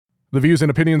The views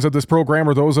and opinions of this program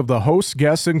are those of the hosts,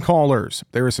 guests, and callers.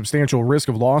 There is substantial risk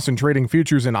of loss in trading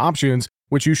futures and options,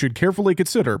 which you should carefully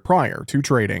consider prior to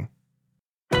trading.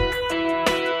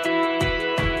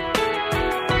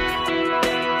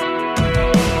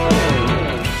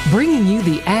 Bringing you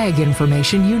the ag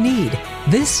information you need.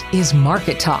 This is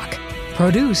Market Talk,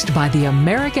 produced by the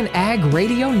American Ag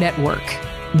Radio Network.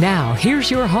 Now,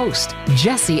 here's your host,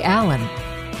 Jesse Allen.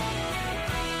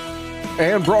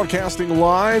 And broadcasting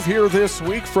live here this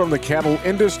week from the Cattle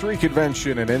Industry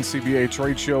Convention and NCBA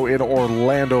Trade Show in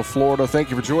Orlando, Florida.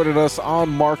 Thank you for joining us on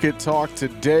Market Talk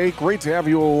today. Great to have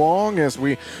you along as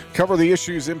we cover the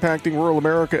issues impacting rural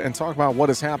America and talk about what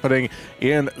is happening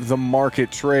in the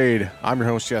market trade. I'm your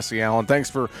host, Jesse Allen. Thanks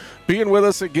for being with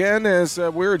us again as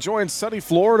we're enjoying sunny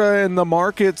Florida in the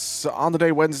markets on the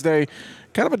day Wednesday.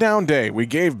 Kind of a down day. We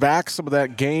gave back some of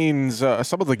that gains,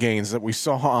 some of the gains that we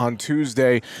saw on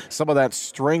Tuesday. Some of that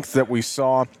strength that we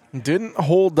saw didn't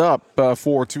hold up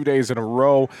for 2 days in a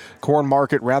row. Corn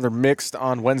market rather mixed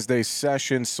on Wednesday's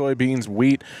session. Soybeans,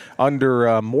 wheat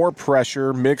under more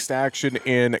pressure. Mixed action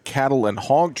in cattle and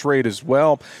hog trade as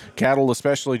well. Cattle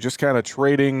especially just kind of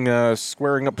trading,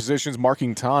 squaring up positions,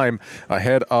 marking time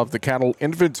ahead of the cattle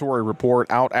inventory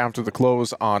report out after the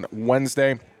close on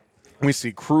Wednesday. We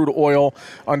see crude oil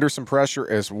under some pressure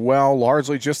as well,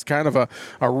 largely just kind of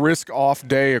a risk-off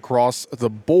day across the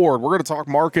board. We're going to talk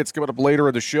markets coming up later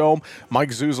in the show. Mike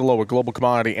Zuzolo with Global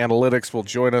Commodity Analytics will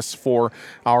join us for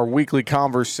our weekly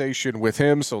conversation with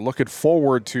him, so looking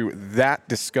forward to that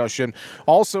discussion.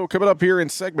 Also, coming up here in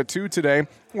segment 2 today,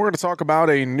 we're going to talk about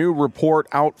a new report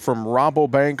out from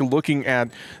Rabobank looking at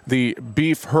the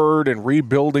beef herd and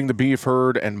rebuilding the beef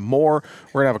herd and more.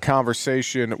 We're going to have a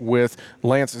conversation with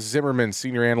Lance Zimmerman,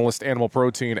 Senior Analyst, Animal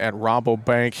Protein at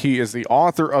Rabobank. He is the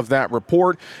author of that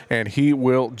report, and he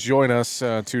will join us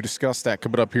to discuss that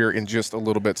coming up here in just a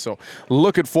little bit. So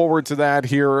looking forward to that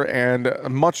here and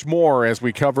much more as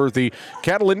we cover the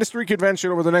Cattle Industry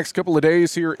Convention over the next couple of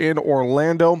days here in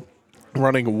Orlando.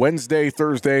 Running Wednesday,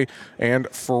 Thursday, and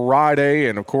Friday.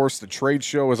 And, of course, the trade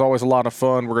show is always a lot of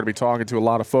fun. We're going to be talking to a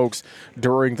lot of folks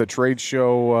during the trade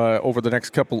show over the next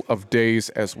couple of days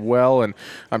as well. And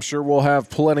I'm sure we'll have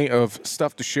plenty of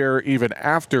stuff to share even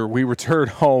after we return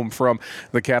home from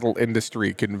the Cattle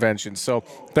Industry Convention. So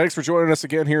thanks for joining us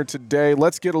again here today.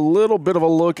 Let's get a little bit of a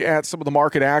look at some of the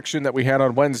market action that we had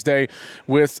on Wednesday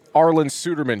with Arlen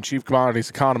Suderman, Chief Commodities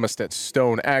Economist at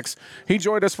StoneX. He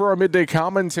joined us for our midday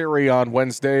commentary on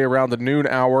Wednesday around the noon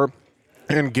hour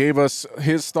and gave us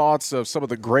his thoughts of some of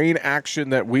the grain action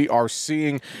that we are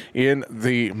seeing in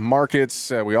the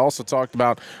markets. We also talked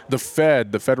about the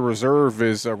Fed. The Federal Reserve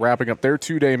is wrapping up their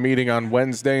 2-day meeting on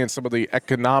Wednesday and some of the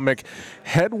economic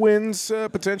headwinds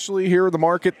potentially here in the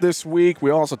market this week.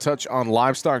 We also touch on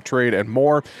livestock trade and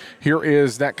more. Here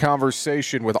is that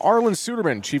conversation with Arlen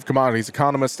Suderman, Chief Commodities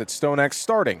Economist at StoneX,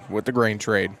 starting with the grain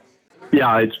trade.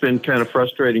 Yeah, it's been kind of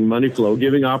frustrating money flow,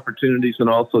 giving opportunities and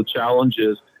also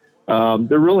challenges.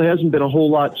 There really hasn't been a whole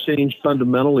lot changed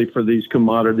fundamentally for these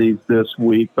commodities this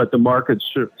week, but the markets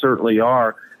certainly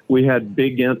are. We had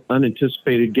big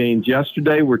unanticipated gains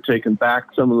yesterday. We're taking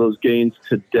back some of those gains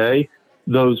today.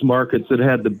 Those markets that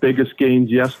had the biggest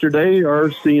gains yesterday are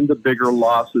seeing the bigger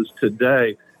losses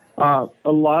today. A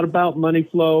lot about money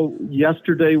flow.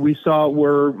 Yesterday we saw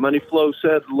where money flow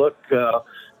said, look,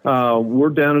 we're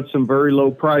down at some very low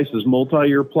prices,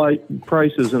 multi-year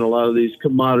prices in a lot of these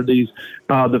commodities.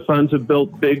 The funds have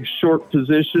built big short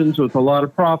positions with a lot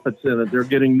of profits in it. They're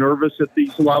getting nervous at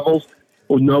these levels,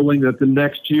 knowing that the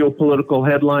next geopolitical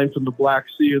headline from the Black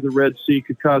Sea or the Red Sea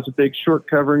could cause a big short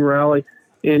covering rally.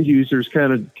 End users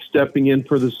kind of stepping in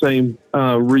for the same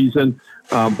reason,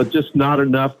 but just not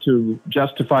enough to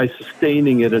justify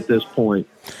sustaining it at this point.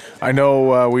 I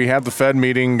know we have the Fed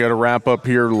meeting going to wrap up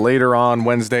here later on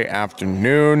Wednesday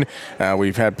afternoon.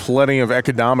 We've had plenty of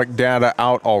economic data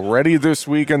out already this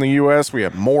week in the U.S. We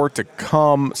have more to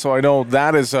come. So I know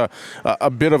that is a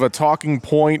bit of a talking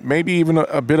point, maybe even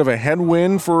a bit of a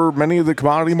headwind for many of the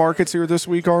commodity markets here this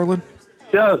week, Arlen.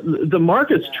 Yeah, the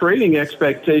market's trading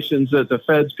expectations that the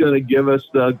Fed's going to give us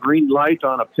the green light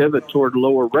on a pivot toward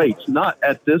lower rates, not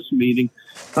at this meeting,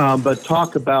 but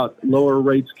talk about lower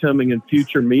rates coming in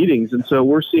future meetings. And so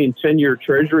we're seeing 10-year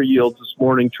Treasury yields this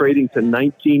morning trading to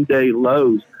 19-day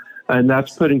lows, and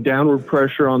that's putting downward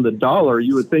pressure on the dollar.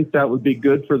 You would think that would be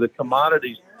good for the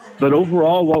commodities. But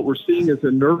overall, what we're seeing is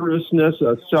a nervousness,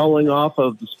 a selling off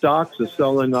of the stocks, a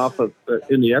selling off of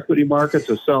in the equity markets,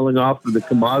 a selling off of the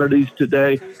commodities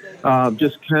today.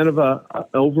 Just kind of a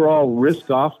overall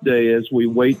risk-off day as we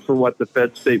wait for what the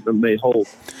Fed statement may hold.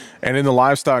 And in the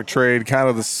livestock trade, kind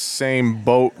of the same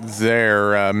boat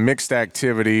there. Mixed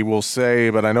activity, we'll say.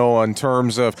 But I know in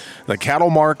terms of the cattle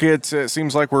market, it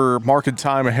seems like we're market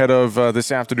time ahead of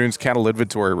this afternoon's cattle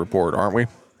inventory report, aren't we?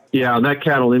 Yeah, that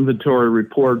cattle inventory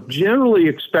report generally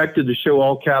expected to show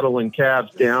all cattle and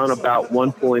calves down about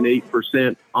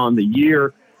 1.8% on the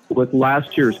year, with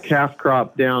last year's calf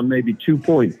crop down maybe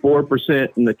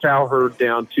 2.4% and the cow herd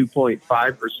down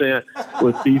 2.5%,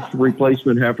 with beef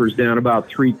replacement heifers down about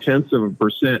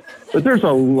 0.3%. But there's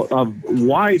a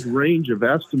wide range of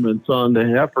estimates on the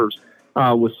heifers,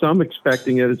 with some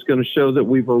expecting it's going to show that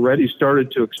we've already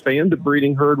started to expand the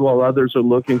breeding herd, while others are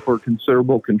looking for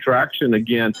considerable contraction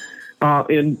again.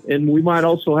 And we might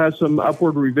also have some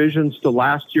upward revisions to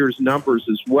last year's numbers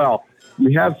as well.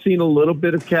 We have seen a little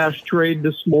bit of cash trade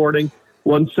this morning.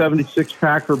 176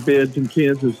 Packer bids in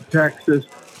Kansas, Texas,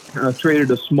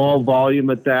 traded a small volume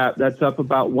at that. That's up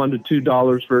about $1 to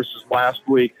 $2 versus last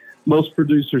week. Most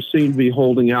producers seem to be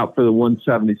holding out for the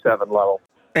 177 level.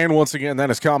 And once again, that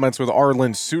is comments with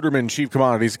Arlen Suderman, Chief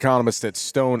Commodities Economist at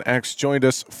StoneX, joined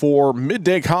us for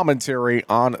midday commentary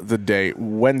on the day,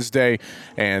 Wednesday.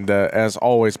 And as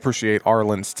always, appreciate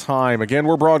Arlen's time. Again,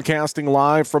 we're broadcasting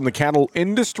live from the Cattle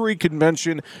Industry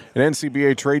Convention and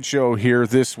NCBA Trade Show here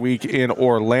this week in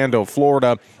Orlando,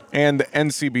 Florida. And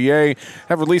NCBA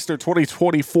have released their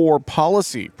 2024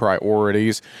 policy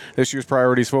priorities. This year's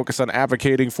priorities focus on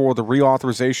advocating for the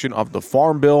reauthorization of the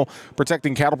Farm Bill,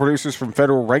 protecting cattle producers from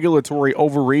federal regulatory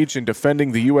overreach, and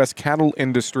defending the U.S. cattle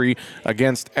industry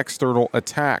against external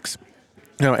attacks.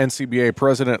 Now, NCBA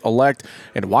President-elect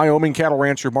and Wyoming cattle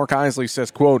rancher Mark Isley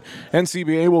says, quote,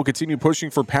 NCBA will continue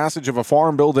pushing for passage of a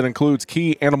farm bill that includes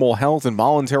key animal health and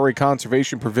voluntary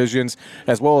conservation provisions,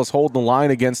 as well as holding the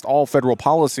line against all federal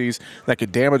policies that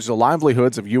could damage the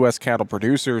livelihoods of U.S. cattle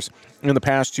producers. In the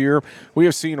past year, we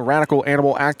have seen radical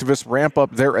animal activists ramp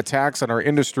up their attacks on our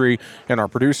industry and our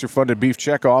producer-funded beef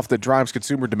checkoff that drives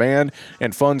consumer demand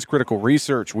and funds critical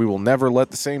research. We will never let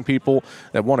the same people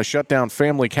that want to shut down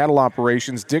family cattle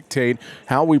operations dictate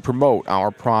how we promote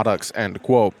our products, end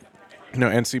quote.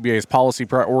 NCBA's policy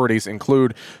priorities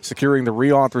include securing the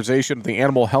reauthorization of the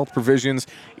animal health provisions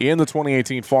in the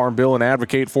 2018 Farm Bill and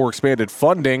advocate for expanded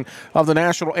funding of the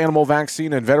National Animal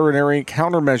Vaccine and Veterinary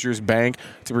Countermeasures Bank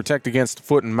to protect against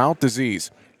foot and mouth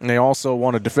disease. And they also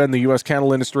want to defend the U.S.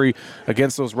 cattle industry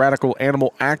against those radical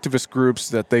animal activist groups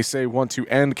that they say want to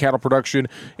end cattle production,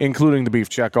 including the beef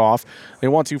checkoff. They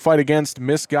want to fight against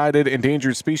misguided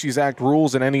Endangered Species Act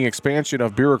rules and any expansion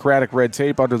of bureaucratic red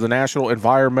tape under the National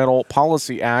Environmental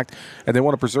Policy Act. And they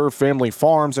want to preserve family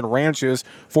farms and ranches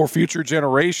for future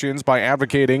generations by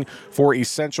advocating for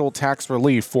essential tax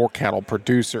relief for cattle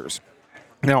producers.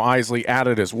 Now, Isley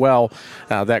added as well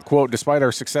that, quote, despite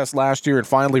our success last year in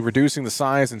finally reducing the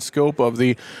size and scope of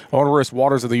the onerous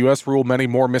waters of the U.S. rule, many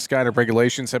more misguided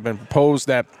regulations have been proposed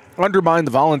that undermine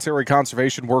the voluntary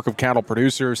conservation work of cattle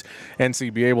producers.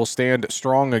 NCBA will stand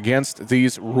strong against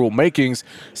these rulemakings,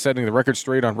 setting the record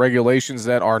straight on regulations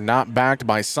that are not backed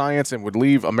by science and would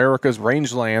leave America's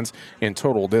rangelands in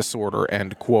total disorder,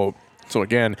 end quote. So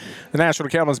again, the National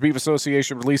Cattlemen's Beef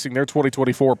Association releasing their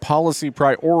 2024 policy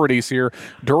priorities here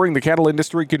during the Cattle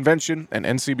Industry Convention and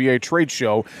NCBA Trade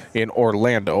Show in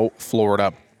Orlando,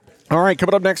 Florida. All right,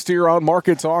 coming up next here on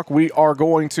Market Talk, we are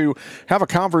going to have a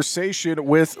conversation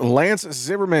with Lance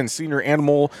Zimmerman, Senior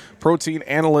Animal Protein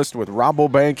Analyst with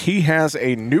Rabobank. He has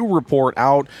a new report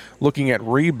out looking at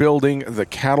rebuilding the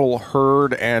cattle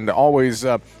herd, and always,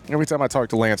 every time I talk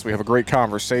to Lance, we have a great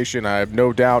conversation. I have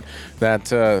no doubt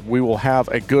that we will have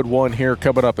a good one here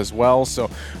coming up as well. So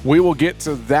we will get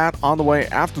to that on the way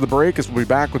after the break, as we'll be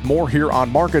back with more here on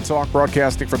Market Talk,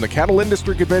 broadcasting from the Cattle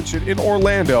Industry Convention in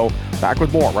Orlando. Back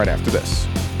with more right after this.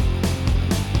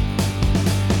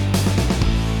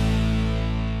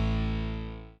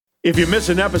 If you miss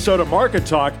an episode of Market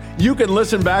Talk, you can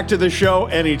listen back to the show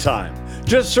anytime.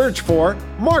 Just search for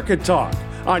Market Talk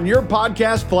on your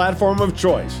podcast platform of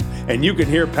choice, and you can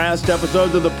hear past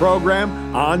episodes of the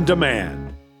program on demand.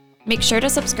 Make sure to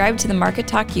subscribe to the Market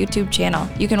Talk YouTube channel.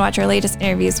 You can watch our latest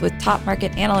interviews with top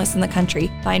market analysts in the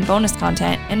country, find bonus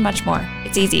content, and much more.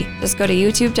 It's easy. Just go to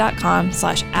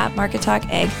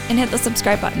youtube.com/@MarketTalkAg and hit the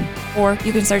subscribe button. Or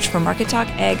you can search for Market Talk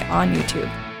Ag on YouTube.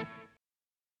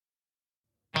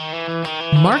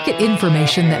 Market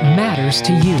information that matters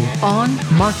to you on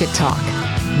Market Talk.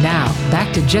 Now,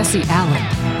 back to Jesse Allen.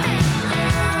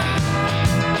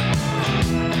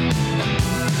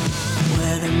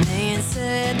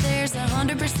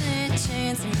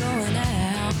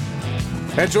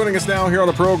 And joining us now here on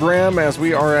the program as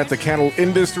we are at the Cattle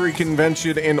Industry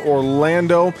Convention in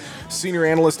Orlando, Senior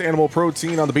Analyst Animal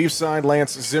Protein on the beef side,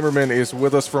 Lance Zimmerman is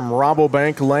with us from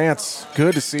Rabobank. Lance,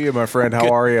 good to see you, my friend.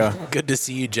 How are you? Good to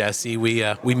see you, Jesse.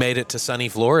 We made it to sunny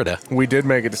Florida. We did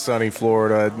make it to sunny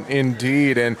Florida,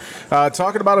 indeed. And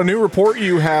talking about a new report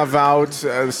you have out,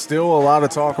 still a lot of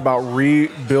talk about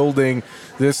rebuilding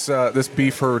this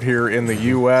beef herd here in the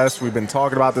U.S. We've been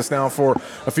talking about this now for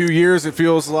a few years, it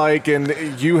feels like, and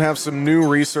you have some new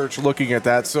research looking at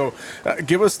that. So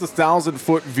give us the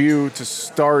 1,000-foot view to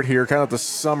start here, kind of the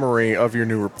summary of your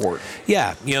new report.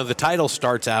 Yeah, the title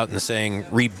starts out in saying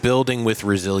rebuilding with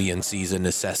resiliency is a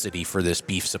necessity for this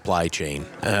beef supply chain.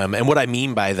 And what I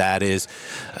mean by that is,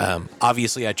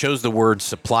 obviously, I chose the word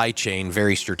supply chain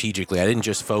very strategically. I didn't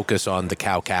just focus on the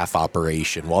cow-calf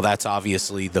operation. While that's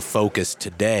obviously the focus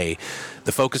today,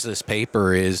 the focus of this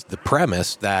paper is the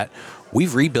premise that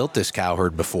we've rebuilt this cow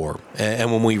herd before.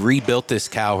 And when we rebuilt this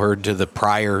cow herd to the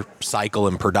prior cycle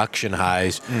and production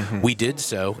highs, we did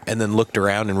so and then looked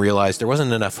around and realized there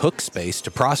wasn't enough hook space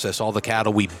to process all the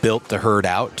cattle we built the herd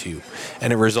out to.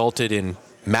 And it resulted in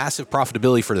massive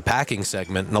profitability for the packing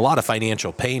segment and a lot of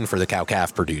financial pain for the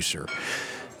cow-calf producer.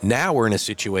 Now we're in a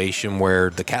situation where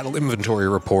the cattle inventory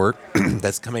report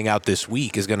that's coming out this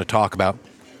week is going to talk about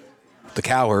the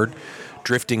cow herd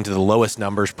drifting to the lowest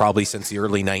numbers probably since the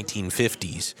early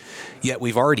 1950s. Yet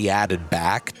we've already added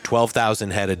back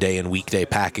 12,000 head a day in weekday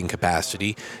packing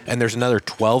capacity, and there's another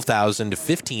 12,000 to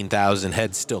 15,000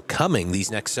 heads still coming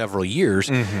these next several years,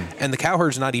 and the cow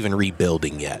herd's not even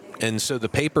rebuilding yet. And so the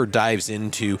paper dives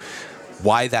into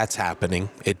why that's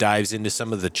happening. It dives into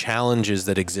some of the challenges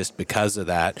that exist because of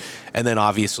that, and then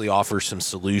obviously offers some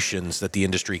solutions that the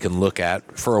industry can look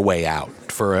at for a way out,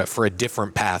 for a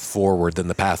different path forward than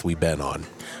the path we've been on.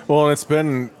 Well, it's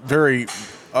been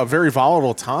a very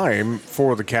volatile time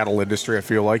for the cattle industry, I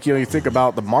feel like. You think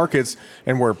about the markets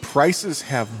and where prices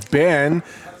have been.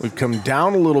 We've come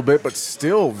down a little bit, but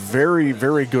still very,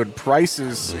 very good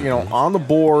prices, on the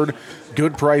board,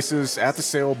 good prices at the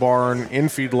sale barn, in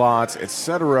feedlots,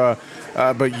 etc.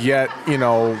 But yet,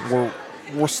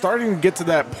 we're starting to get to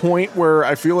that point where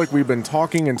I feel like we've been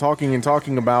talking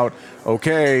about,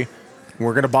 okay,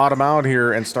 we're going to bottom out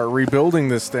here and start rebuilding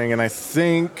this thing. And I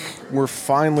think we're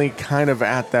finally kind of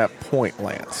at that point,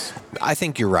 Lance. I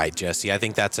think you're right, Jesse. I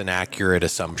think that's an accurate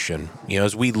assumption.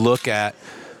 As we look at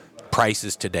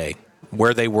prices today,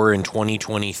 where they were in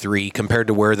 2023 compared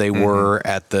to where they were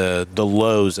at the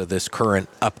lows of this current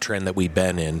uptrend that we've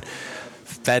been in,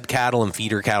 fed cattle and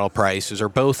feeder cattle prices are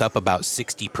both up about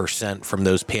 60% from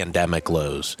those pandemic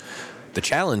lows. The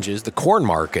challenge is the corn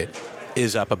market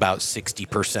is up about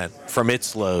 60% from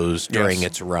its lows during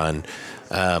its run.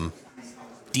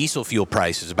 Diesel fuel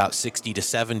prices about 60 to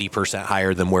 70%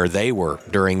 higher than where they were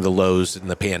during the lows in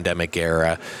the pandemic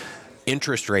era.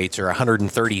 Interest rates are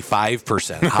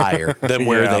 135% higher than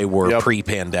where they were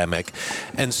pre-pandemic.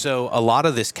 And so a lot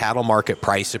of this cattle market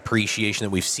price appreciation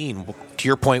that we've seen, to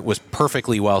your point, was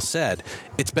perfectly well said.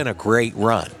 It's been a great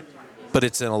run, but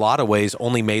it's in a lot of ways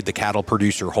only made the cattle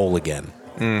producer whole again.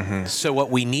 So what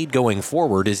we need going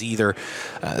forward is either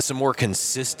some more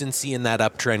consistency in that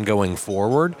uptrend going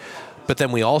forward, but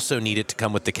then we also need it to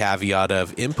come with the caveat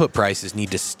of input prices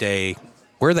need to stay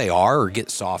where they are or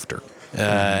get softer.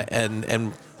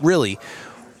 And really,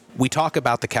 we talk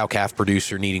about the cow-calf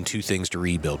producer needing two things to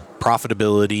rebuild: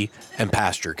 profitability and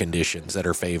pasture conditions that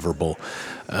are favorable.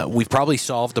 We've probably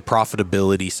solved the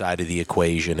profitability side of the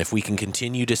equation. If we can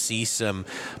continue to see some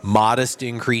modest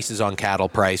increases on cattle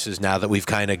prices now that we've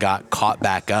kind of got caught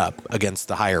back up against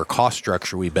the higher cost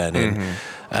structure we've been in,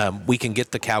 we can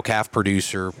get the cow-calf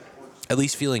producer at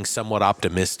least feeling somewhat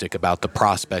optimistic about the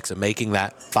prospects of making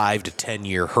that 5 to 10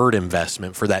 year herd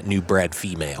investment for that new bred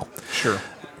female. Sure.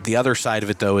 The other side of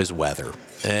it, though, is weather.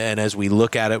 And as we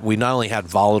look at it, we not only had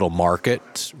volatile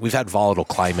markets, we've had volatile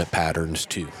climate patterns,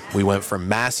 too. We went from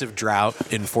massive drought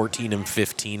in 14 and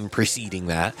 15 preceding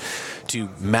that to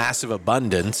massive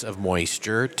abundance of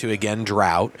moisture to, again,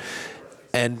 drought.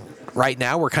 And right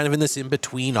now, we're kind of in this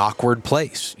in-between awkward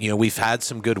place. We've had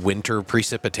some good winter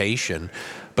precipitation,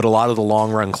 but a lot of the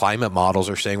long-run climate models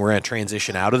are saying we're going to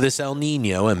transition out of this El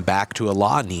Nino and back to a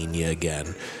La Nina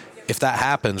again. If that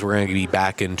happens, we're going to be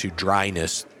back into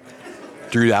dryness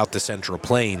throughout the Central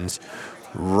Plains,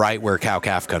 right where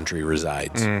cow-calf country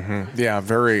resides. Yeah,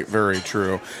 very, very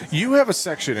true. You have a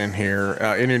section in here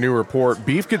in your new report,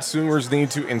 Beef Consumers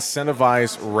Need to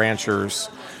Incentivize Ranchers.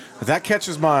 That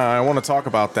catches my eye. I want to talk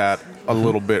about that a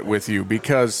little bit with you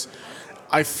because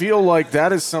I feel like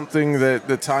that is something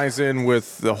that ties in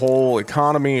with the whole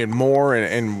economy and more,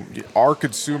 and our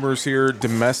consumers here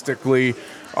domestically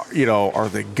Are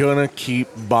they gonna keep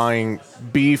buying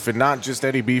beef, and not just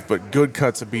any beef, but good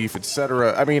cuts of beef,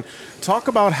 etc.? I mean, talk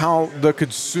about how the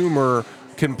consumer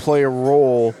can play a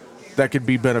role that could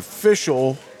be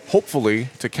beneficial, hopefully,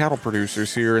 to cattle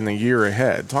producers here in the year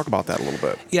ahead. Talk about that a little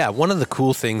bit. Yeah, one of the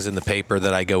cool things in the paper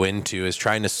that I go into is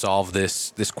trying to solve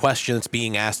this question that's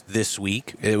being asked this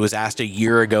week. It was asked a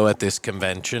year ago at this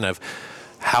convention of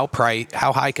how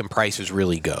high can prices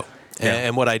really go? Yeah.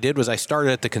 And what I did was I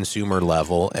started at the consumer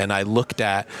level, and I looked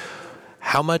at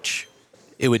how much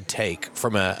it would take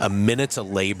from a minutes of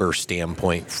labor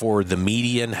standpoint for the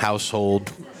median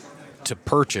household to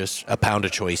purchase a pound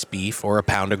of choice beef or a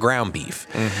pound of ground beef.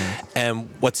 Mm-hmm. And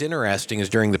what's interesting is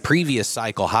during the previous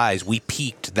cycle highs, we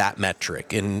peaked that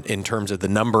metric in terms of the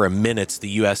number of minutes the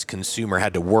U.S. consumer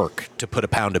had to work to put a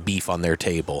pound of beef on their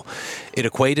table. It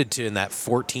equated to, in that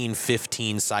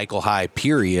 14-15 cycle high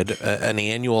period, an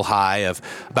annual high of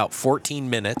about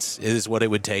 14 minutes is what it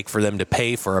would take for them to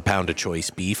pay for a pound of choice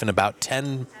beef, and about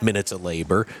 10 minutes of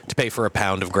labor to pay for a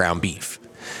pound of ground beef.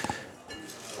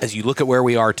 As you look at where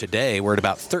we are today, we're at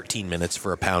about 13 minutes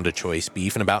for a pound of choice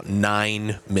beef and about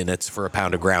 9 minutes for a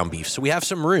pound of ground beef. So we have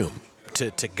some room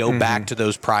to go back to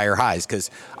those prior highs, because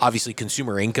obviously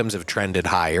consumer incomes have trended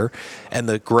higher, and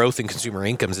the growth in consumer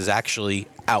incomes has actually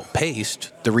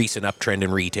outpaced the recent uptrend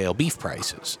in retail beef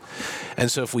prices.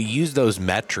 And so if we use those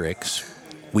metrics,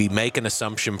 we make an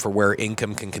assumption for where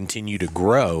income can continue to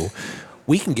grow,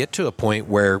 we can get to a point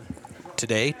where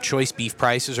today, choice beef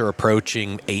prices are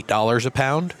approaching $8 a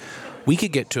pound. We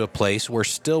could get to a place where,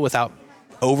 still without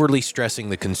overly stressing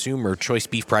the consumer, choice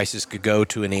beef prices could go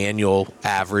to an annual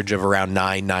average of around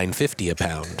 $9.50 a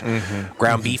pound. Mm-hmm.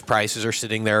 Ground beef prices are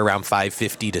sitting there around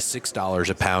 $5.50 to $6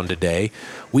 a pound today.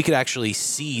 We could actually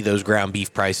see those ground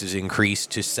beef prices increase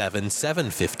to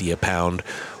 $7.50 a pound,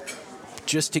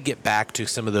 just to get back to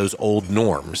some of those old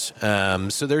norms.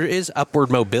 So there is upward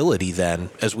mobility then,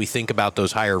 as we think about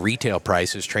those higher retail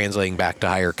prices translating back to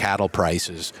higher cattle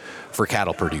prices for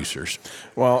cattle producers.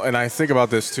 Well, and I think about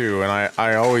this too, and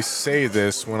I always say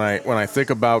this when I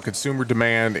think about consumer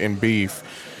demand in beef.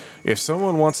 If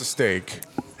someone wants a steak,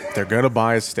 they're going to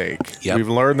buy a steak. Yep. We've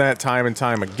learned that time and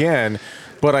time again.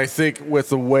 But I think with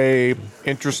the way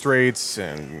interest rates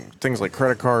and things like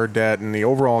credit card debt and the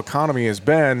overall economy has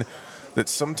been, that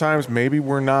sometimes maybe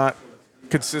we're not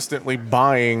consistently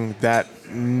buying that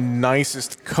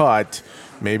nicest cut.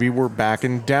 Maybe we're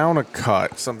backing down a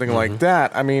cut, something like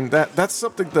that. I mean, that's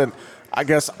something that I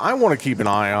guess I want to keep an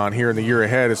eye on here in the year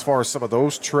ahead, as far as some of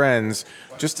those trends,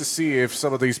 just to see if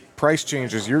some of these price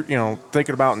changes you're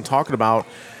thinking about and talking about,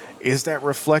 is that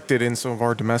reflected in some of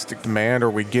our domestic demand? Are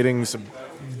we getting some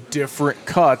different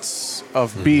cuts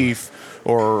of beef?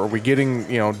 Or are we getting,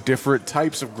 different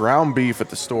types of ground beef at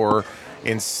the store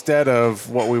instead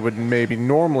of what we would maybe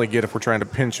normally get if we're trying to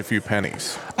pinch a few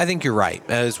pennies? I think you're right.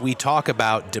 As we talk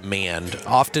about demand,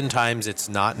 oftentimes it's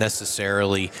not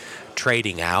necessarily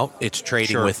trading out, it's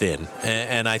trading within.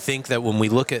 And I think that when we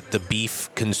look at the beef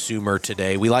consumer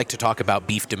today, we like to talk about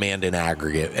beef demand in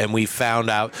aggregate. And we've found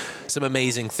out some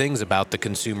amazing things about the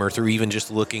consumer through even just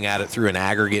looking at it through an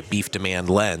aggregate beef demand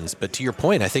lens. But to your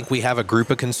point, I think we have a group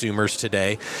of consumers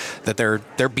today that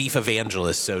they're beef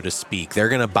evangelists, so to speak. They're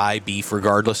going to buy beef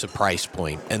regardless of price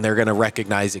point, and they're going to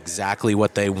recognize exactly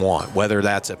what they want, whether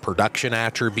that's a production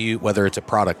attribute, whether it's a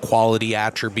product quality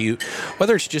attribute,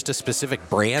 whether it's just a specific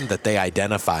brand that they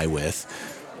identify with.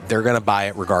 They're going to buy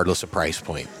it regardless of price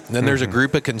point. And then there's a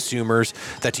group of consumers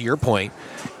that, to your point,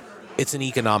 it's an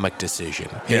economic decision.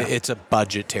 Yeah. It's a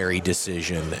budgetary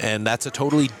decision. And that's a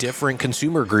totally different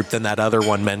consumer group than that other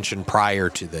one mentioned prior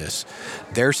to this.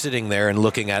 They're sitting there and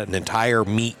looking at an entire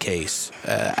meat case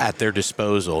at their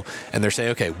disposal. And they're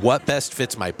saying, okay, what best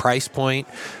fits my price point,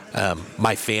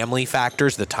 my family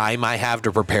factors, the time I have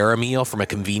to prepare a meal from a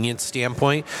convenience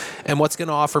standpoint, and what's going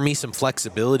to offer me some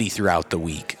flexibility throughout the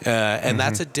week. And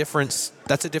that's a different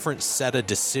set of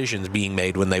decisions being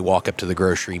made when they walk up to the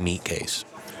grocery meat case.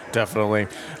 Definitely.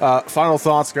 Final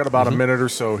thoughts, got about a minute or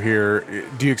so here.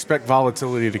 Do you expect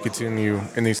volatility to continue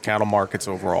in these cattle markets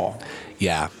overall?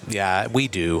 Yeah, we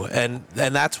do. And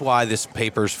that's why this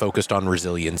paper is focused on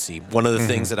resiliency. One of the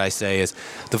things that I say is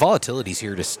the volatility is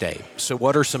here to stay. So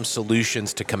what are some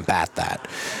solutions to combat that?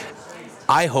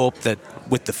 I hope that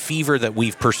with the fever that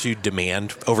we've pursued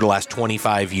demand over the last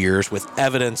 25 years, with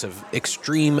evidence of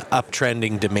extreme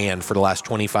uptrending demand for the last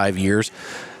 25 years,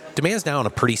 demand's now on a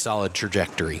pretty solid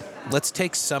trajectory. Let's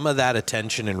take some of that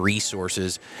attention and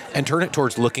resources and turn it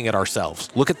towards looking at ourselves.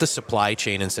 Look at the supply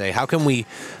chain and say, how can we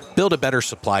build a better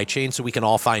supply chain so we can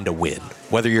all find a win?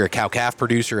 Whether you're a cow-calf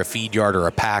producer, a feed yard, or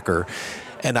a packer.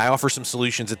 And I offer some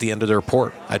solutions at the end of the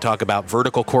report. I talk about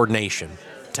vertical coordination,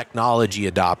 technology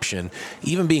adoption,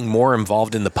 even being more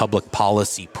involved in the public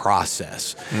policy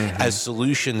process as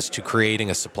solutions to creating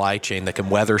a supply chain that can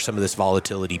weather some of this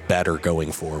volatility better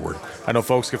going forward. I know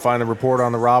folks can find the report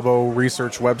on the Rabo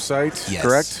Research website, Yes.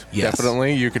 correct? Yes.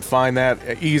 Definitely. You can find that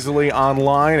easily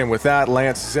online. And with that,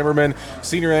 Lance Zimmerman,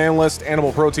 Senior Analyst,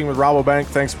 Animal Protein with Rabobank,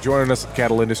 thanks for joining us at the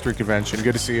Cattle Industry Convention.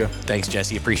 Good to see you. Thanks,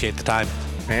 Jesse. Appreciate the time.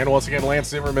 And once again, Lance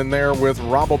Zimmerman there with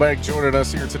Rabobank joining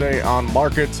us here today on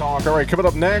Market Talk. All right, coming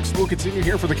up next, we'll continue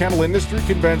here for the Cattle Industry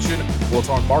Convention. We'll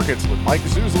talk markets with Mike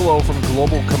Zuzolo from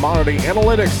Global Commodity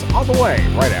Analytics on the way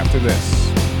right after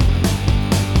this.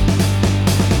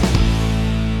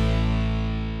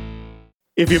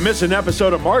 If you miss an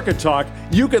episode of Market Talk,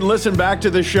 you can listen back to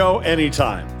the show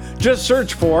anytime. Just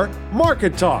search for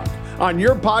Market Talk on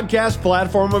your podcast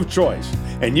platform of choice,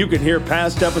 and you can hear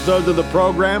past episodes of the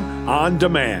program on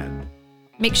demand.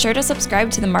 Make sure to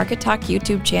subscribe to the Market Talk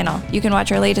YouTube channel. You can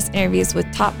watch our latest interviews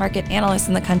with top market analysts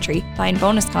in the country, find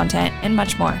bonus content, and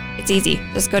much more. It's easy.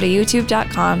 Just go to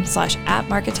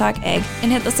youtube.com/@MarketTalkAg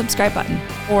and hit the subscribe button.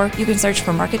 Or you can search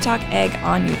for Market Talk Ag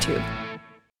on YouTube.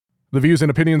 The views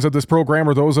and opinions of this program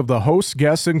are those of the hosts,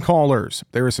 guests, and callers.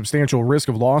 There is substantial risk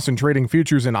of loss in trading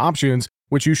futures and options,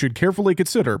 which you should carefully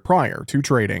consider prior to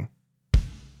trading.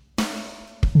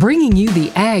 Bringing you the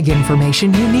ag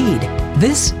information you need.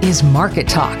 This is Market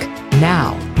Talk.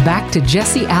 Now, back to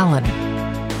Jesse Allen.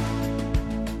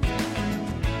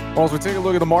 Well, as we take a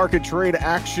look at the market trade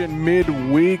action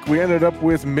midweek, we ended up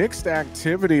with mixed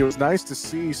activity. It was nice to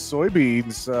see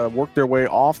soybeans work their way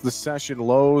off the session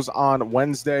lows on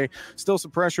Wednesday. Still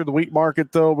some pressure in the wheat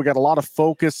market, though. We got a lot of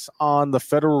focus on the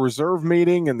Federal Reserve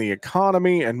meeting and the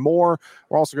economy and more.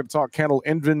 We're also going to talk cattle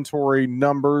inventory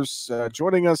numbers.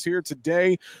 Joining us here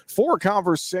today for a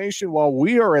conversation while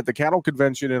we are at the cattle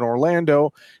convention in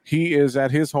Orlando, he is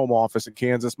at his home office in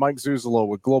Kansas. Mike Zuzolo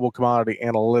with Global Commodity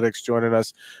Analytics joining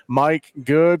us. Mike,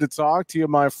 good to talk to you,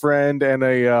 my friend, and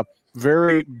a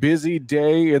very busy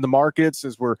day in the markets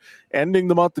as we're ending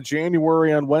the month of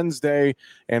January on Wednesday,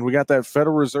 and we got that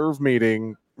Federal Reserve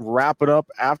meeting wrapping up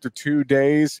after 2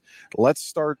 days. Let's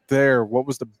start there. What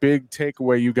was the big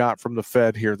takeaway you got from the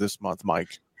Fed here this month,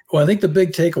 Mike? Well, I think the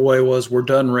big takeaway was we're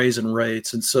done raising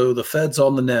rates. And so the Fed's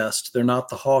on the nest. They're not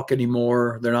the hawk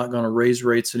anymore. They're not going to raise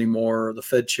rates anymore. The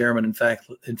Fed chairman, in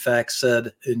fact,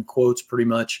 said in quotes pretty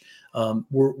much,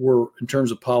 we're in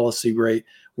terms of policy rate,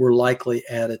 we're likely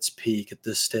at its peak at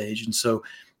this stage. And so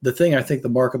the thing I think the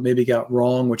market maybe got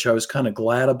wrong, which I was kind of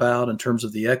glad about in terms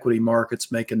of the equity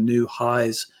markets making new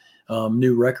highs,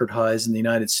 new record highs in the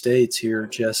United States here,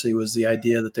 Jesse, was the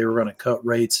idea that they were going to cut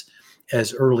rates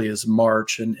as early as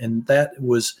March. And that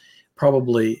was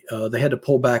probably, they had to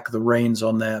pull back the reins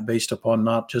on that based upon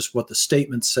not just what the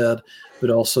statement said, but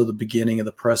also the beginning of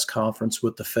the press conference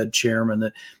with the Fed chairman,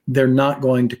 that they're not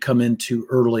going to come in too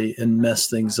early and mess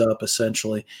things up,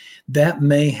 essentially. That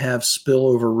may have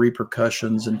spillover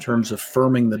repercussions in terms of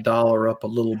firming the dollar up a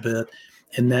little bit,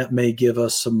 and that may give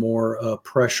us some more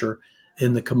pressure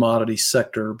in the commodity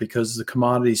sector, because the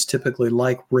commodities typically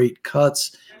like rate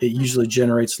cuts. It usually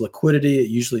generates liquidity. It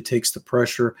usually takes the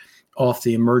pressure off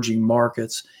the emerging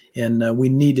markets. And we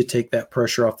need to take that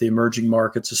pressure off the emerging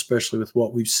markets, especially with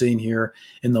what we've seen here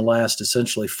in the last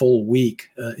essentially full week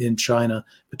in China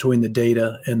between the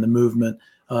data and the movement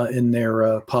in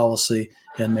their policy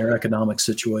and their economic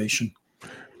situation.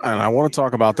 And I want to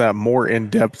talk about that more in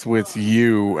depth with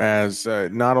you, as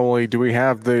not only do we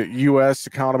have the U.S.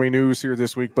 economy news here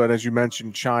this week, but as you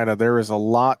mentioned, China, there is a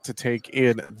lot to take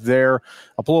in there.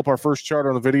 I'll pull up our first chart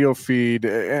on the video feed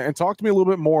and talk to me a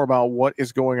little bit more about what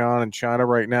is going on in China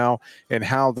right now and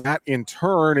how that in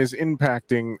turn is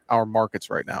impacting our markets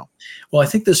right now. Well, I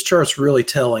think this chart's really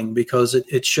telling because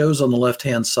it shows on the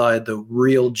left-hand side the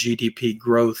real GDP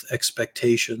growth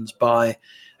expectations by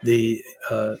the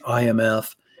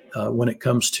IMF. When it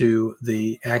comes to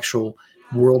the actual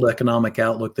World Economic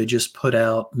Outlook, they just put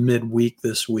out midweek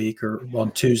this week, or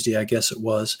on Tuesday, I guess it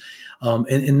was.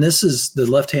 And this is the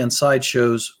left-hand side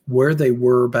shows where they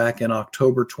were back in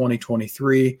October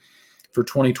 2023 for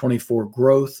 2024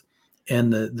 growth.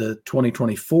 And the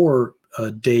 2024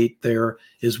 date there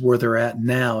is where they're at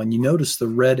now. And you notice the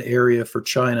red area for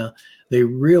China, they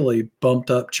really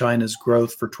bumped up China's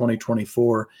growth for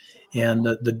 2024. And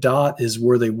the dot is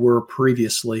where they were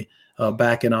previously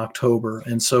back in October.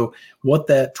 And so what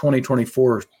that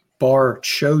 2024 bar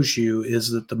shows you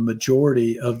is that the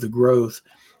majority of the growth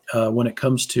when it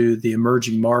comes to the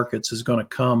emerging markets is going to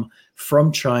come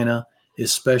from China,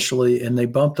 especially. And they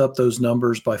bumped up those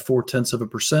numbers by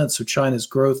 0.4%. So China's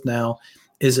growth now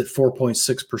is at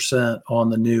 4.6% on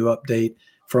the new update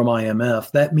from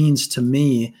IMF. That means to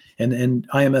me, and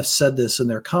IMF said this in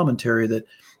their commentary, that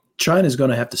China is going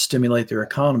to have to stimulate their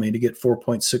economy to get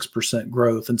 4.6%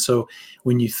 growth. And so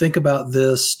when you think about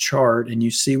this chart and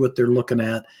you see what they're looking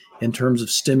at in terms of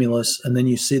stimulus, and then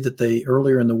you see that they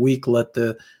earlier in the week let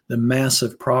the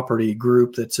massive property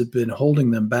group that's been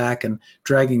holding them back and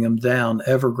dragging them down,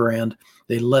 Evergrande,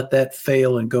 they let that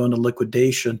fail and go into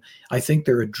liquidation. I think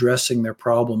they're addressing their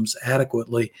problems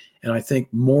adequately, and I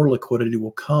think more liquidity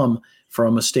will come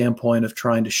from a standpoint of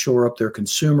trying to shore up their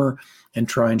consumer and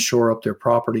try and shore up their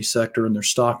property sector and their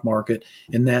stock market,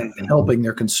 and that helping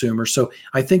their consumers. So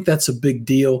I think that's a big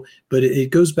deal, but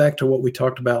it goes back to what we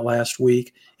talked about last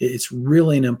week. It's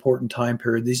really an important time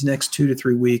period. These next 2 to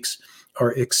 3 weeks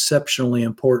are exceptionally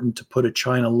important to put a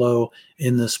China low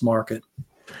in this market.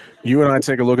 You and I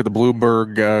take a look at the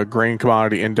Bloomberg grain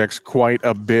commodity index quite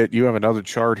a bit. You have another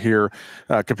chart here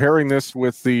comparing this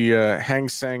with the Hang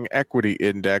Seng equity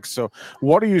index. So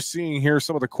what are you seeing here?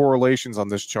 Some of the correlations on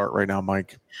this chart right now,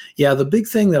 Mike? Yeah, the big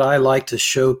thing that I like to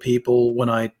show people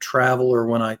when I travel or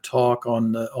when I talk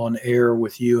on air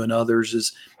with you and others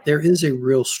is there is a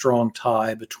real strong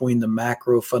tie between the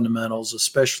macro fundamentals,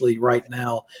 especially right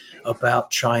now,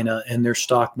 about China and their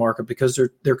stock market, because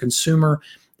their consumer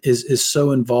is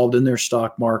so involved in their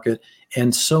stock market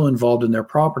and so involved in their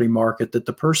property market that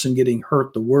the person getting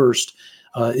hurt the worst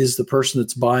is the person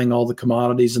that's buying all the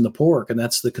commodities and the pork, and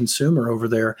that's the consumer over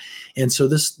there. And so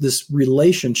this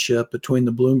relationship between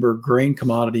the Bloomberg grain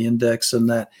commodity index and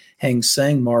that Hang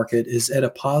Seng market is at a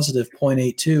positive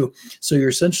 0.82. So you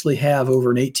essentially have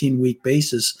over an 18-week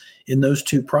basis in those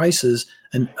two prices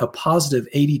a positive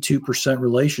 82%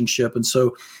 relationship. And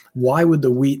so why would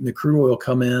the wheat and the crude oil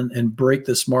come in and break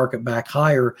this market back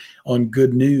higher on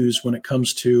good news when it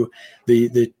comes to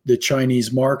the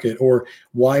Chinese market? Or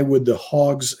why would the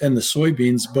hogs and the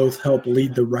soybeans both help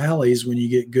lead the rallies when you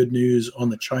get good news on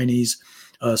the Chinese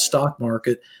stock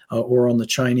market or on the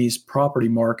Chinese property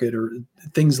market or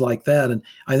things like that? And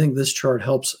I think this chart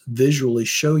helps visually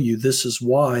show you this is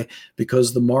why,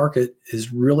 because the market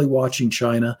is really watching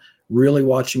China, really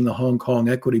watching the Hong Kong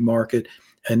equity market,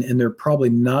 and they're probably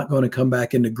not going to come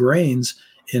back into grains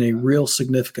in a real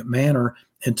significant manner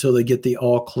until they get the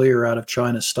all clear out of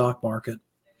China's stock market.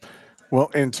 Well,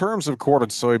 in terms of corn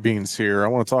and soybeans here, I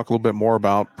want to talk a little bit more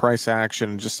about price action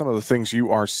and just some of the things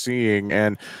you are seeing.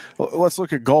 And let's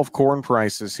look at Gulf corn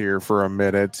prices here for a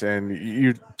minute. And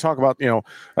you talk about,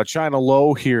 a China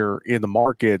low here in the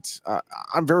market.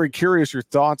 I'm very curious your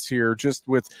thoughts here, just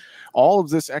with all of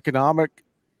this economic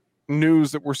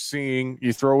news that we're seeing.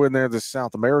 You throw in there the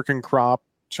South American crop,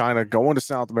 China going to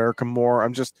South America more.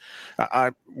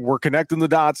 We're connecting the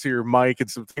dots here, Mike,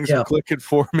 and some things are clicking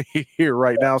for me here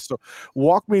right now. So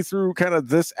walk me through kind of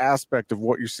this aspect of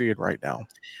what you're seeing right now.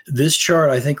 This chart,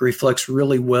 I think, reflects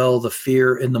really well the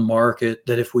fear in the market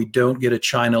that if we don't get a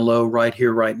China low right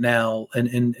here, right now, and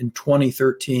in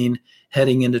 2013,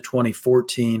 heading into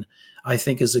 2014, I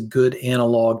think is a good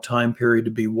analog time period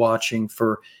to be watching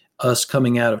for us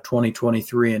coming out of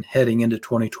 2023 and heading into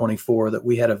 2024, that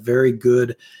we had a very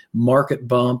good market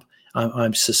bump. I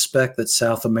suspect that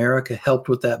South America helped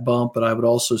with that bump, but I would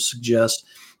also suggest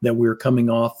that we're coming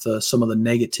off some of the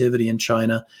negativity in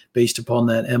China based upon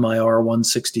that MIR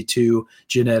 162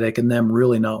 genetic and them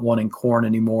really not wanting corn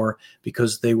anymore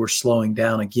because they were slowing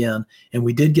down again. And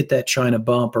we did get that China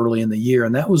bump early in the year,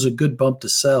 and that was a good bump to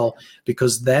sell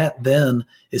because that then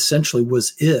essentially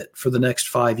was it for the next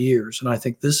 5 years. And I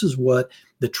think this is what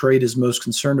the trade is most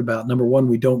concerned about. Number one,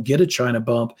 we don't get a China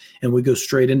bump and we go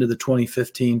straight into the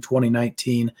 2015,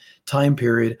 2019 time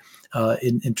period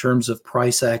in terms of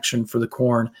price action for the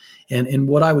corn. And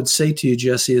what I would say to you,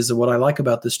 Jesse, is that what I like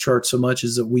about this chart so much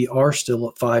is that we are still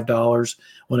at $5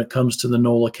 when it comes to the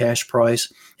NOLA cash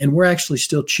price. And we're actually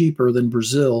still cheaper than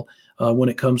Brazil when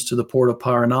it comes to the port of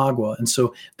Paranagua. And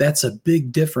so that's a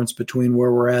big difference between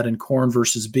where we're at in corn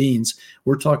versus beans.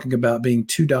 We're talking about being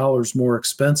 $2 more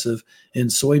expensive in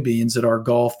soybeans at our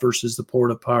Gulf versus the port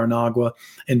of Paranagua,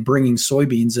 and bringing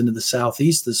soybeans into the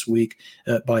Southeast this week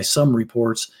by some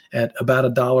reports at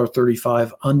about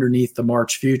 $1.35 underneath the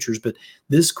March futures. But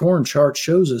this corn chart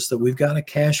shows us that we've got a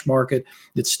cash market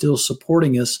that's still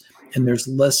supporting us, and there's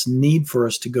less need for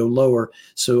us to go lower.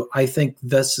 So I think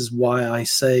this is why I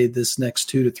say this next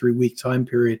 2 to 3 week time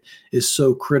period is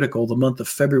so critical. The month of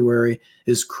February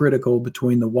is critical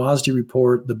between the WASDE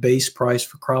report, the base price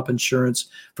for crop insurance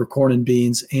for corn and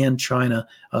beans, and China.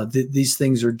 These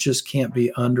things just can't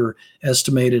be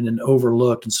underestimated and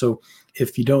overlooked. And so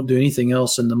if you don't do anything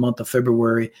else in the month of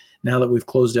February, now that we've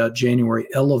closed out January,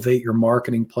 elevate your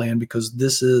marketing plan because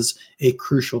this is a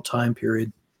crucial time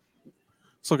period.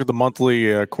 Let's look at the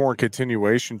monthly corn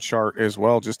continuation chart as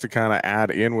well, just to kind of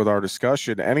add in with our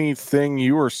discussion. Anything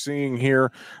you are seeing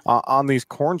here on these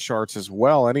corn charts as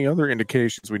well? Any other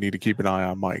indications we need to keep an eye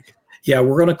on, Mike? Yeah,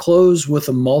 we're going to close with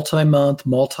a multi-month,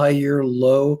 multi-year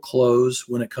low close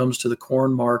when it comes to the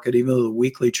corn market, even though the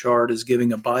weekly chart is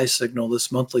giving a buy signal.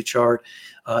 This monthly chart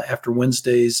after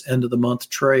Wednesday's end of the month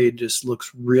trade just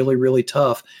looks really, really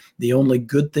tough. The only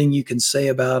good thing you can say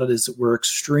about it is that we're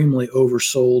extremely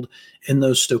oversold in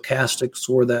those stochastics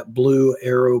where that blue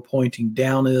arrow pointing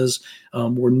down is.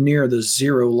 We're near the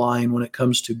zero line when it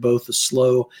comes to both the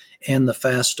slow and the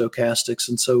fast stochastics.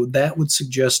 And so that would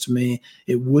suggest to me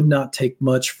it would not take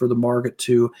much for the market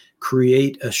to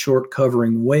create a short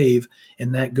covering wave.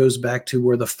 And that goes back to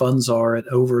where the funds are at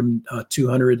over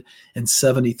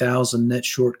 270,000 net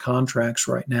short contracts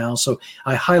right now. So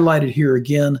I highlighted here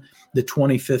again the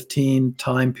 2015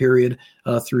 time period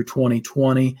through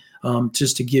 2020,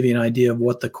 just to give you an idea of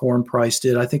what the corn price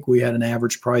did. I think we had an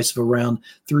average price of around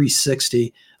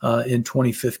 $360 in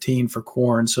 2015 for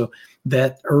corn. So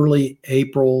that early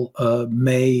April,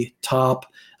 May top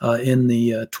in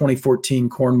the 2014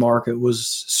 corn market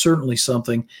was certainly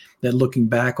something that, looking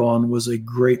back on, was a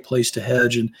great place to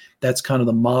hedge. And that's kind of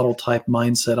the model type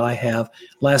mindset I have.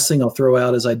 Last thing I'll throw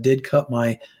out is I did cut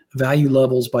my value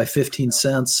levels by 15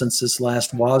 cents since this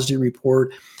last WASDE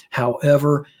report.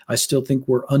 However, I still think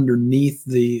we're underneath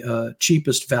the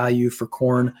cheapest value for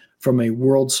corn from a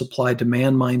world supply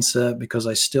demand mindset, because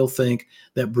I still think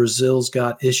that Brazil's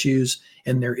got issues,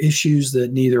 and they're issues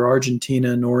that neither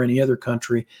Argentina nor any other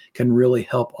country can really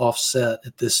help offset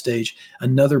at this stage.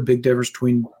 Another big difference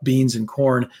between beans and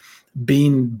corn: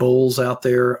 bean bulls out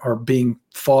there are being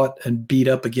fought and beat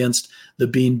up against the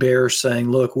bean bears,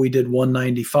 saying, look, we did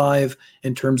 195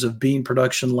 in terms of bean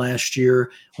production last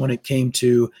year. When it came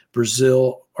to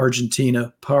Brazil,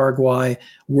 Argentina, Paraguay,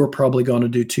 we're probably going to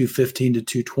do 215 to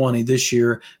 220 this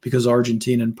year because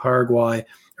Argentina and Paraguay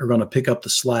are going to pick up the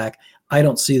slack. I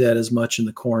don't see that as much in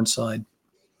the corn side.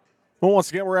 Well, once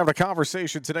again, we're having a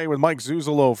conversation today with Mike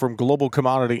Zuzolo from Global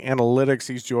Commodity Analytics.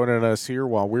 He's joining us here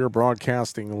while we're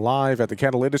broadcasting live at the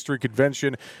Cattle Industry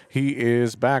Convention. He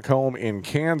is back home in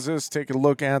Kansas, taking a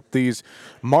look at these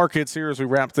markets here as we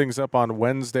wrap things up on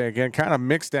Wednesday. Again, kind of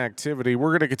mixed activity.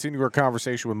 We're going to continue our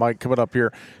conversation with Mike coming up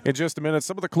here in just a minute.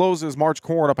 Some of the closes: March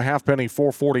corn up a half penny,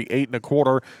 4.48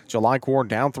 1/4. July corn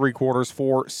down 3/4,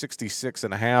 4.66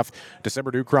 1/2.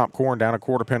 December new crop corn down a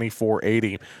quarter penny,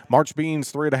 4.80. March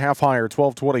beans 3.5 higher,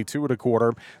 12.22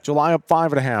 1/4. July up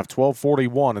 5.5,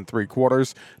 12.41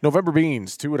 3/4. November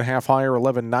beans 2.5 higher,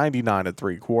 11.99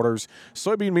 3/4.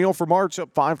 Soybean meal for March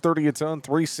up 5.30 a ton,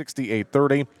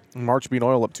 368.30. March bean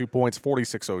oil up 2 points,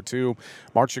 46.02.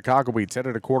 March Chicago wheat 10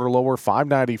 1/4 lower,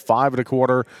 5.95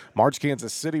 1/4. March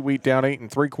Kansas City wheat down 8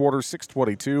 3/4,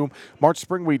 6.22. March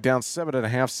spring wheat down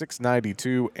 7.5,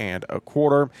 6.92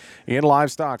 1/4. In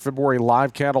livestock, February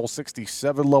live cattle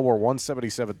 67 lower,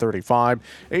 177.35.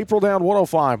 April down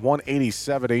 105,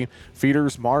 180.70.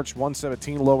 Feeders March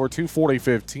 117 lower,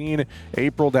 240.15.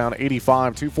 April down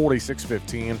 85,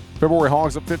 246.15. February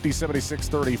hogs up 50,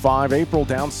 76.35. April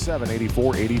down 7,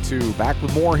 84.82. Back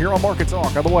with more here on Market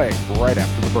Talk, on the way right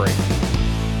after the break.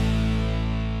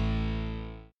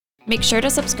 Make sure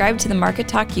to subscribe to the Market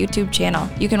Talk YouTube channel.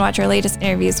 You can watch our latest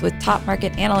interviews with top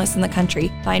market analysts in the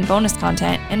country, find bonus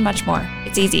content, and much more.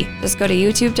 It's easy. Just go to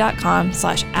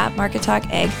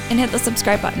youtube.com/@MarketTalkAg and hit the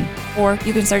subscribe button. Or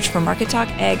you can search for Market Talk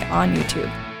Ag on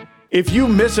YouTube. If you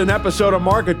miss an episode of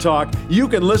Market Talk, you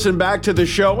can listen back to the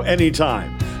show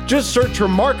anytime. Just search for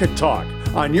Market Talk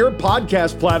on your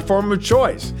podcast platform of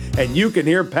choice, and you can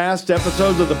hear past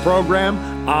episodes of the program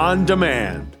on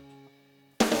demand.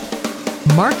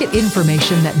 Market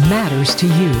information that matters to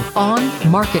you on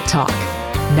Market Talk.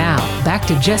 Now, back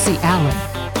to Jesse Allen.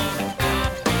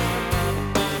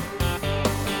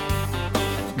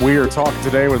 We are talking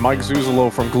today with Mike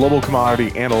Zuzolo from Global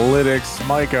Commodity Analytics.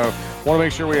 Mike, I want to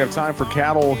make sure we have time for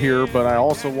cattle here, but I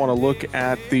also want to look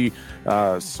at the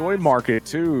soy market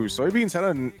too. Soybeans had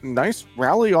a nice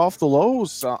rally off the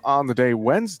lows on the day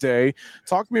Wednesday.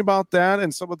 Talk to me about that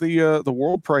and some of the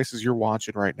world prices you're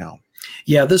watching right now.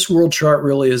 Yeah, this world chart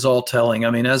really is all telling.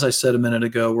 I mean, as I said a minute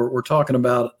ago, we're talking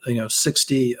about,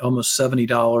 $60, almost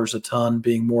 $70 a ton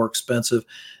being more expensive.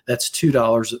 That's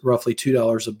 $2, roughly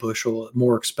 $2 a bushel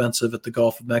more expensive at the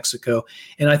Gulf of Mexico.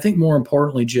 And I think more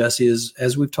importantly, Jesse, is,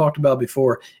 as we've talked about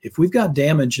before, if we've got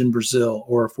damage in Brazil,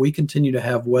 or if we continue to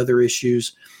have weather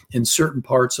issues in certain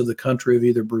parts of the country of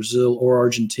either Brazil or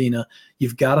Argentina,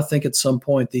 you've got to think at some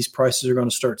point these prices are going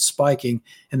to start spiking,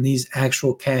 and these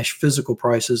actual cash physical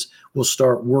prices will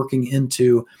start working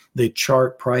into the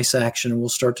chart price action, and we'll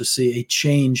start to see a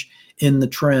change in the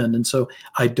trend. And so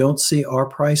I don't see our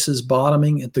prices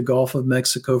bottoming at the Gulf of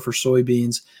Mexico for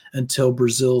soybeans until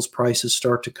Brazil's prices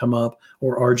start to come up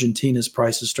or Argentina's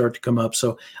prices start to come up.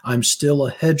 So I'm still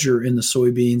a hedger in the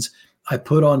soybeans. I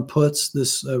put on puts,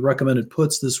 this recommended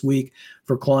puts this week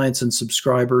for clients and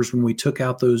subscribers when we took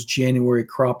out those January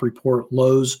crop report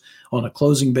lows on a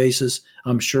closing basis.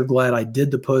 I'm sure glad I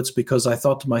did the puts, because I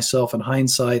thought to myself in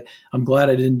hindsight, I'm glad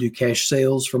I didn't do cash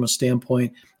sales from a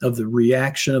standpoint of the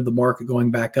reaction of the market going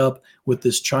back up with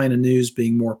this China news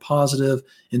being more positive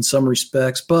in some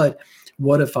respects. But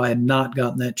what if I had not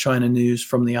gotten that China news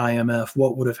from the IMF?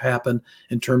 What would have happened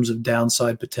in terms of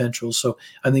downside potential? So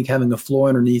I think having a floor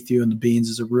underneath you in the beans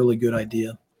is a really good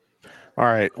idea. All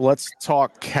right, let's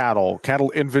talk cattle.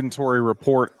 Cattle inventory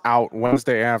report out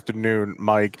Wednesday afternoon,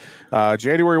 Mike.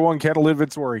 January 1 cattle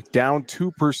inventory down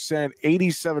 2%,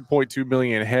 87.2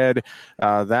 million head.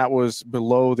 That was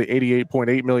below the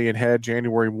 88.8 million head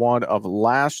January 1 of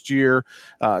last year.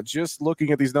 Just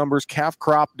looking at these numbers, calf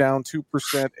crop down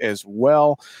 2% as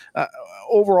well.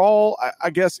 Overall,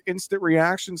 I guess instant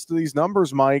reactions to these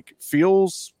numbers, Mike,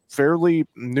 feels fairly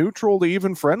neutral to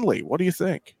even friendly. What do you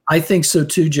think? I think so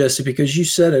too, Jesse, because you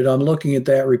said it. I'm looking at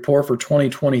that report for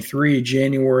 2023,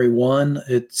 January 1.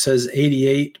 It says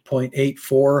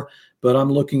 88.84, but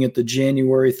I'm looking at the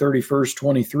January 31st,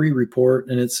 23 report,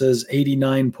 and it says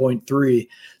 89.3.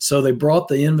 So they brought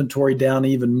the inventory down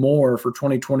even more for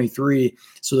 2023.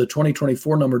 So the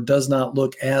 2024 number does not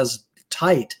look as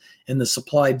tight, and the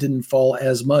supply didn't fall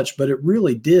as much, but it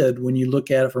really did when you look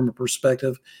at it from a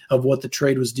perspective of what the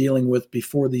trade was dealing with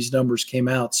before these numbers came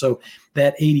out. So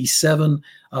that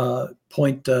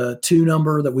 87.2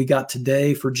 number that we got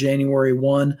today for January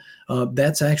 1,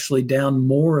 that's actually down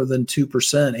more than 2%.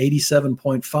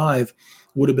 87.5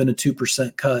 would have been a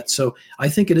 2% cut. So I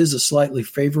think it is a slightly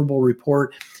favorable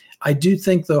report. I do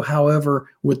think, though, however,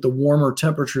 with the warmer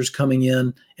temperatures coming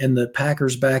in and the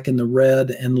Packers back in the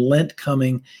red and Lent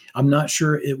coming, I'm not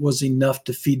sure it was enough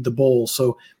to feed the bull.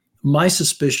 So my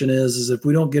suspicion is if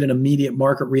we don't get an immediate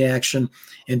market reaction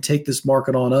and take this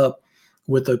market on up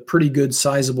with a pretty good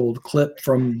sizable clip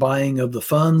from buying of the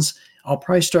funds, I'll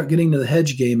probably start getting to the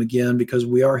hedge game again, because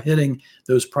we are hitting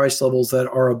those price levels that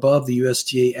are above the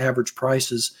USDA average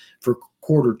prices for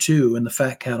Q2 in the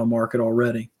fat cattle market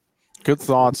already. Good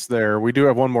thoughts there. We do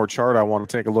have one more chart I want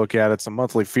to take a look at. It's a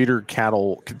monthly feeder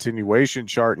cattle continuation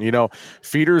chart. And,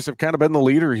 feeders have kind of been the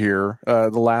leader here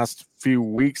the last few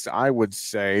weeks, I would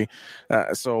say.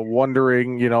 So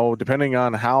wondering, depending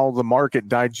on how the market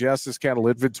digests this cattle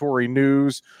inventory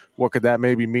news, what could that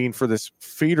maybe mean for this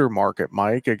feeder market,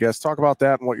 Mike? I guess talk about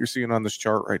that and what you're seeing on this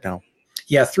chart right now.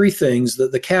 Yeah, three things.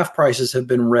 The calf prices have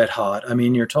been red hot. I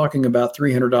mean, you're talking about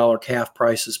 $300 calf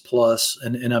prices plus,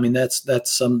 and I mean that's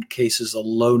some cases a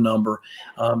low number.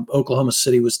 Oklahoma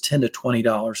City was $10 to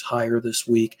 $20 higher this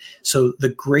week. So the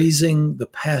grazing, the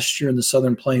pasture in the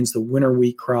Southern Plains, the winter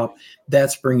wheat crop,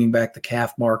 that's bringing back the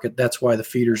calf market. That's why the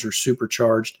feeders are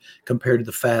supercharged compared to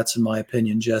the fats, in my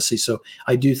opinion, Jesse. So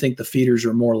I do think the feeders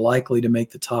are more likely to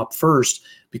make the top first,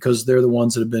 because they're the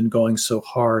ones that have been going so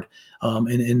hard.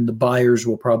 And the buyers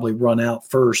will probably run out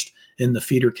first in the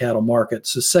feeder cattle market.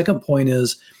 So second point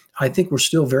is, I think we're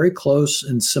still very close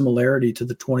in similarity to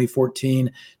the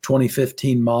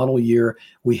 2014-2015 model year.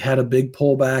 We had a big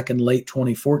pullback in late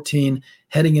 2014.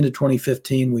 Heading into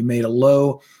 2015, we made a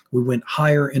low. We went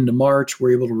higher into March.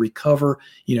 We're able to recover,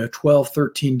 $12,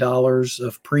 $13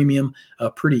 of premium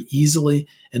pretty easily,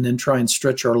 and then try and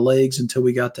stretch our legs until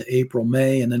we got to April,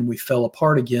 May, and then we fell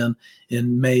apart again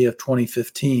in May of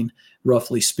 2015,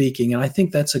 roughly speaking. And I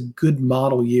think that's a good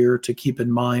model year to keep in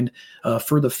mind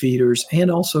for the feeders and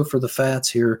also for the fats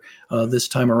here this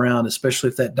time around, especially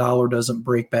if that dollar doesn't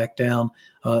break back down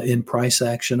in price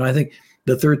action. I think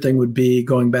the third thing would be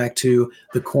going back to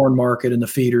the corn market and the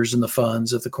feeders and the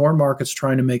funds. If the corn market's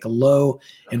trying to make a low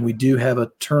and we do have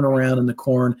a turnaround in the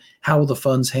corn, how will the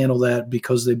funds handle that?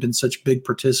 Because they've been such big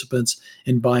participants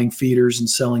in buying feeders and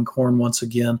selling corn once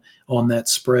again on that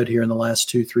spread here in the last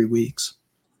 2-3 weeks.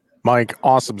 Mike,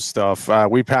 awesome stuff.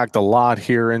 We packed a lot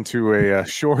here into a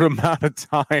short amount of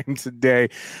time today.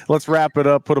 Let's wrap it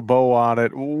up, put a bow on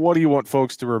it. What do you want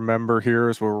folks to remember here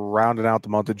as we're rounding out the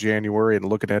month of January and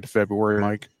looking ahead to February,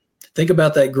 Mike? Think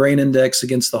about that grain index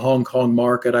against the Hong Kong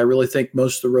market. I really think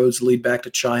most of the roads lead back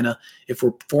to China. If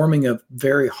we're forming a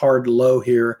very hard low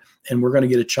here and we're going to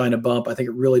get a China bump, I think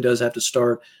it really does have to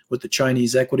start with the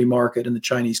Chinese equity market and the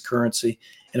Chinese currency.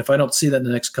 And if I don't see that in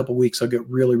the next couple of weeks, I'll get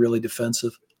really, really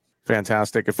defensive.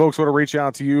 Fantastic. If folks want to reach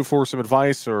out to you for some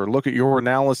advice or look at your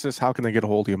analysis, how can they get a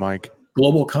hold of you, Mike?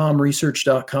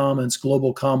 globalcomresearch.com, and it's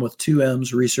globalcom with 2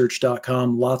 M's,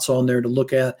 research.com. Lots on there to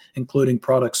look at, including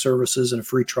product services and a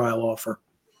free trial offer.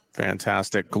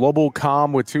 Fantastic.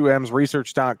 Globalcom with 2 M's,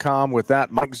 research.com. With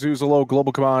that, Mike Zuzolo,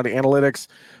 Global Commodity Analytics.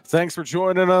 Thanks for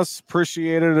joining us.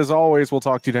 Appreciate it as always. We'll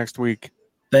talk to you next week.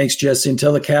 Thanks, Jesse. And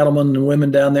tell the cattlemen and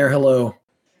women down there hello.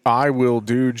 I will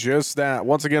do just that.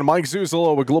 Once again, Mike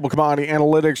Zuzolo with Global Commodity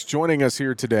Analytics joining us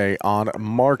here today on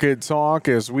Market Talk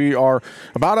as we are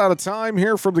about out of time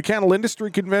here from the Cattle Industry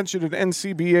Convention and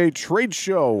NCBA Trade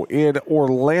Show in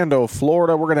Orlando,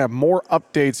 Florida. We're going to have more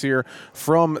updates here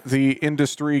from the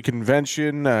industry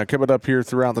convention coming up here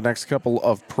throughout the next couple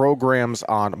of programs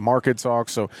on Market Talk.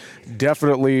 So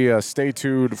definitely stay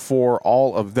tuned for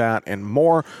all of that and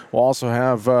more. We'll also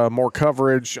have more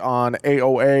coverage on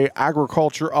AOA,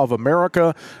 Agriculture of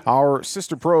America, our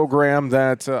sister program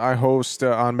that I host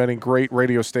on many great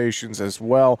radio stations as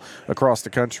well across the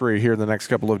country here in the next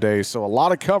couple of days. So a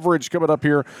lot of coverage coming up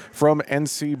here from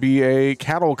NCBA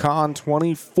CattleCon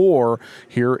 24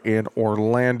 here in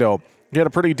Orlando. We had a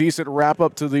pretty decent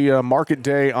wrap-up to the market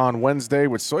day on Wednesday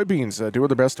with soybeans doing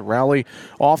their best to rally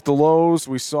off the lows.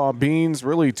 We saw beans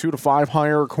really 2 to 5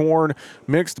 higher, corn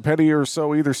mixed a penny or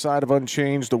so either side of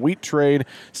unchanged. The wheat trade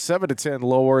 7 to 10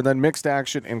 lower, and then mixed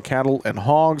action in cattle and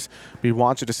hogs. Be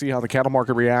watching to see how the cattle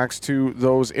market reacts to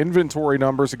those inventory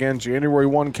numbers. Again, January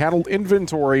 1 cattle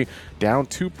inventory down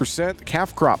 2%,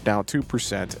 calf crop down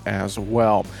 2% as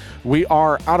well. We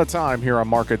are out of time here on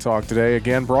Market Talk today.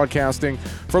 Again, broadcasting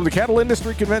from the Cattle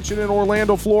Industry Convention in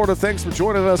Orlando, Florida. Thanks for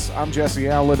joining us. I'm Jesse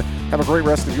Allen. Have a great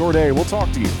rest of your day. We'll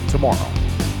talk to you tomorrow.